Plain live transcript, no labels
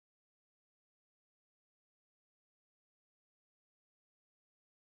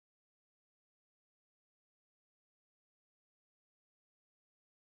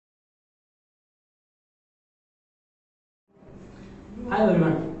Hi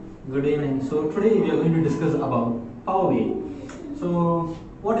everyone, good evening. So today we are going to discuss about Power BI. So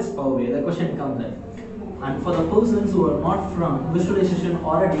what is Power BI? The question comes in. And for the persons who are not from visualization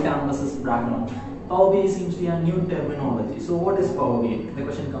or a data analysis background, Power BI seems to be a new terminology. So what is Power BI? The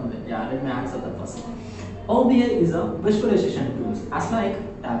question comes in. Yeah, let me answer that first. Power BI is a visualization tools as like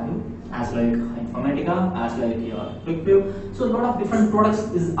Tableau, as like Informatica, as like your QuickView. So a lot of different products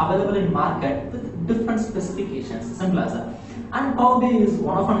is available in market with different specifications, simple as that. And Power BI is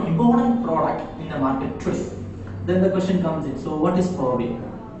one of an important product in the market today. Then the question comes in, so what is Power BI?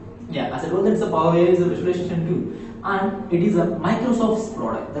 Yeah, as I told, it's a Power BI is a visualization tool, and it is a Microsoft's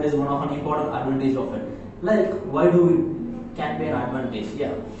product. That is one of an important advantage of it. Like, why do it can be an advantage?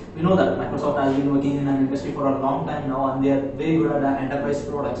 Yeah, we know that Microsoft has been working in an industry for a long time now, and they are very good at enterprise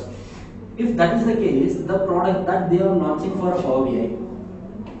products. If that is the case, the product that they are launching for a Power BI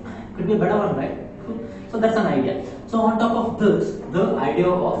could be a better one, right? So that's an idea. So on top of this, the idea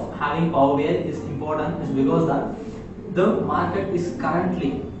of having Power BI is important is because that the market is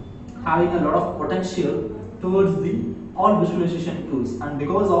currently having a lot of potential towards the all visualization tools, and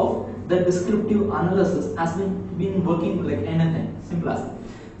because of the descriptive analysis has been working like anything, simple as that.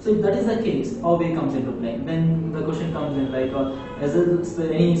 So if that is the case, Power BI comes into play. Then the question comes in like, is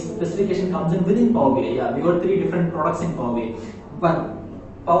there any specification comes in within Power BI? Yeah, we got 3 different products in Power BI.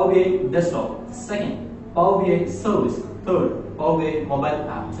 One, Power BI desktop. Second, Power BI service. Third, Power BI mobile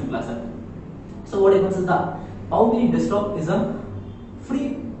app, simple as that. So what happens is that Power BI desktop is a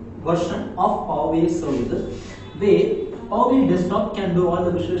free version of Power BI services, where Power BI desktop can do all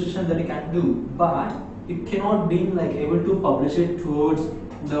the visualization that it can do, but it cannot be like able to publish it towards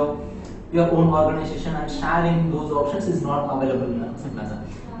your own organization, and sharing those options is not available now, simple as that.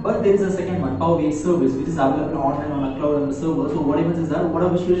 But there is a second one, Power BI service, which is available online on a cloud and the server. So what happens is that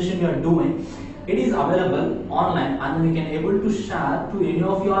whatever visualization you are doing, it is available online, and then you can able to share to any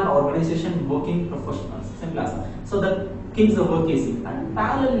of your organization working professionals, simple as that. So that keeps the work easy. And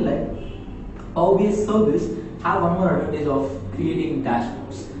parallelly, like Power BI service have one more advantage of creating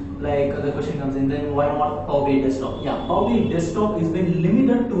dashboards. Like the question comes in, then why not Power BI desktop? Yeah, Power BI desktop is been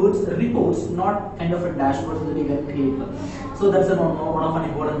limited towards reports, not kind of a dashboard that you can create. So that's one of an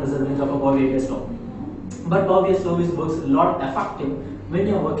important disadvantage of a Power BI desktop. But Power BI service works a lot effective when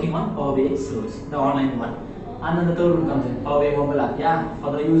you are working on Power BI service, the online one. And then the third one comes in, Power BI mobile app. Yeah,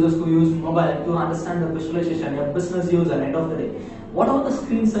 for the users who use mobile to understand the visualization, your business user, end of the day, whatever the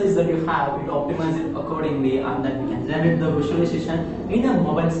screen size that you have, it optimize it accordingly, and then we can generate the visualization in a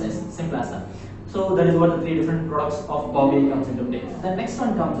mobile size, simple as that. So that is what the 3 different products of Power BI comes into play. The next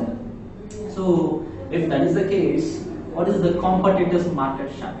one comes in. So if that is the case, what is the competitors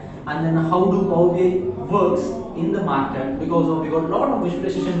market share? And then how do Power BI works in the market, because we got a lot of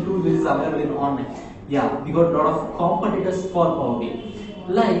visualization tools which is available in online. Yeah, we got a lot of competitors for Power BI.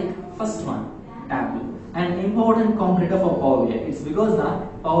 Like first one, Tableau. An important competitor for Power BI. It's because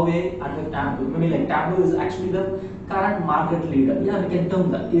that Power BI and the Tableau, maybe like Tableau is actually the current market leader. Yeah, we can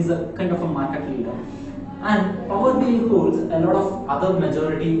term that is a kind of a market leader. And Power BI holds a lot of other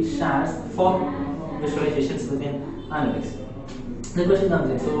majority shares for visualizations within analytics. The question comes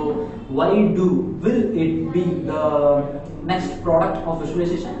in, so will it be the next product of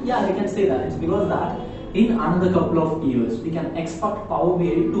visualization? Yeah, we can say that. It's because that in another couple of years we can expect Power BI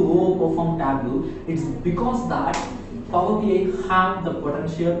to overperform Tableau. It's because that Power BI have the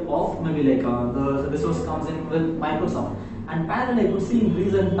potential of maybe like the resource comes in with Microsoft. And parallel, I could see in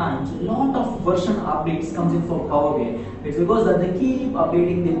recent times a lot of version updates comes in for Power BI. It's because that they keep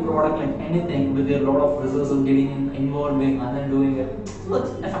updating the product like anything, with a lot of resources getting involving and then doing it. So it's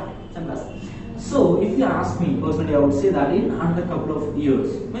effective, simple as that. So if you ask me personally, I would say that in another couple of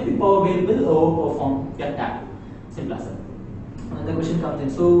years, maybe Power BI will overperform your Tableau, simple as that. And the question comes in,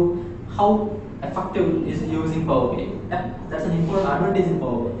 so how effective is using Power BI? Yeah, that's an important advantage in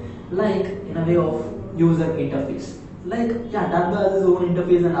Power BI. Like in a way of user interface. Like, yeah, Tableau has its own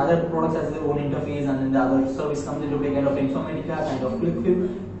interface and other products has their own interface, and then the other service comes into play, kind of Informatica, kind of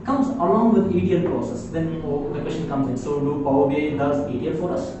QuickView, comes along with ETL process. Then the question comes in, so do Power BI does ETL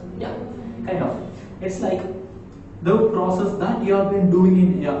for us? Yeah, kind of. It's like the process that you have been doing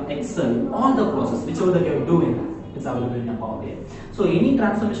in your Excel, all the process, whichever that you are doing, it's available in your Power BI. So any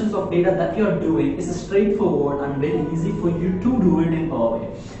transformations of data that you are doing is straightforward and very easy for you to do it in Power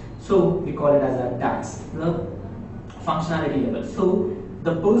BI. So we call it as a DAX. The functionality level. So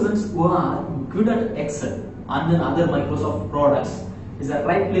the persons who are good at Excel and then other Microsoft products is the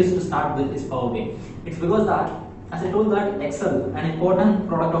right place to start with is Power BI. It's because that, as I told that Excel, an important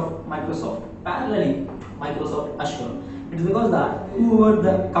product of Microsoft, parallelly Microsoft Azure, It's because that whoever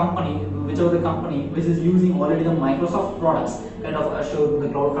the company, whichever the company which is using already the Microsoft products, kind of Azure, the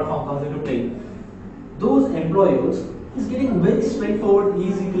cloud platform comes into play, those employers is getting very straightforward,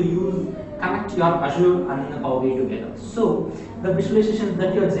 easy to use, connect your Azure and the Power BI together. So the visualization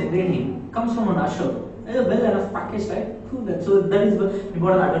that you are generating comes from an Azure. It's a well enough package, right? Cool. So that is the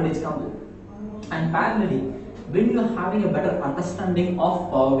important advantage comes in. And parallelly, when you are having a better understanding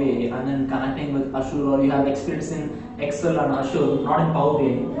of Power BI and then connecting with Azure, or you have experience in Excel and Azure, not in Power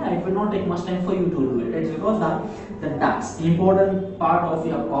BI, yeah, it will not take much time for you to do it. It's because that the DAX, important part of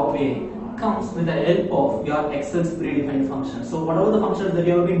your Power BI, comes with the help of your Excel's predefined functions. So whatever the functions that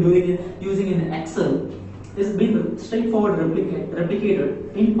you have been using in Excel is being straightforward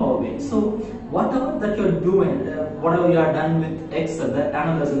replicated in Power BI. So whatever that you're doing, whatever you are done with Excel, the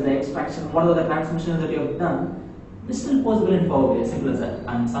analysis, the extraction, whatever the transformations that you have done, is still possible in Power BI, simple as that,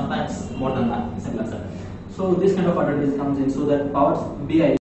 and sometimes more than that, simple as that. So this kind of advantage comes in, so that Power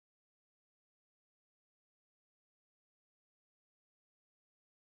BI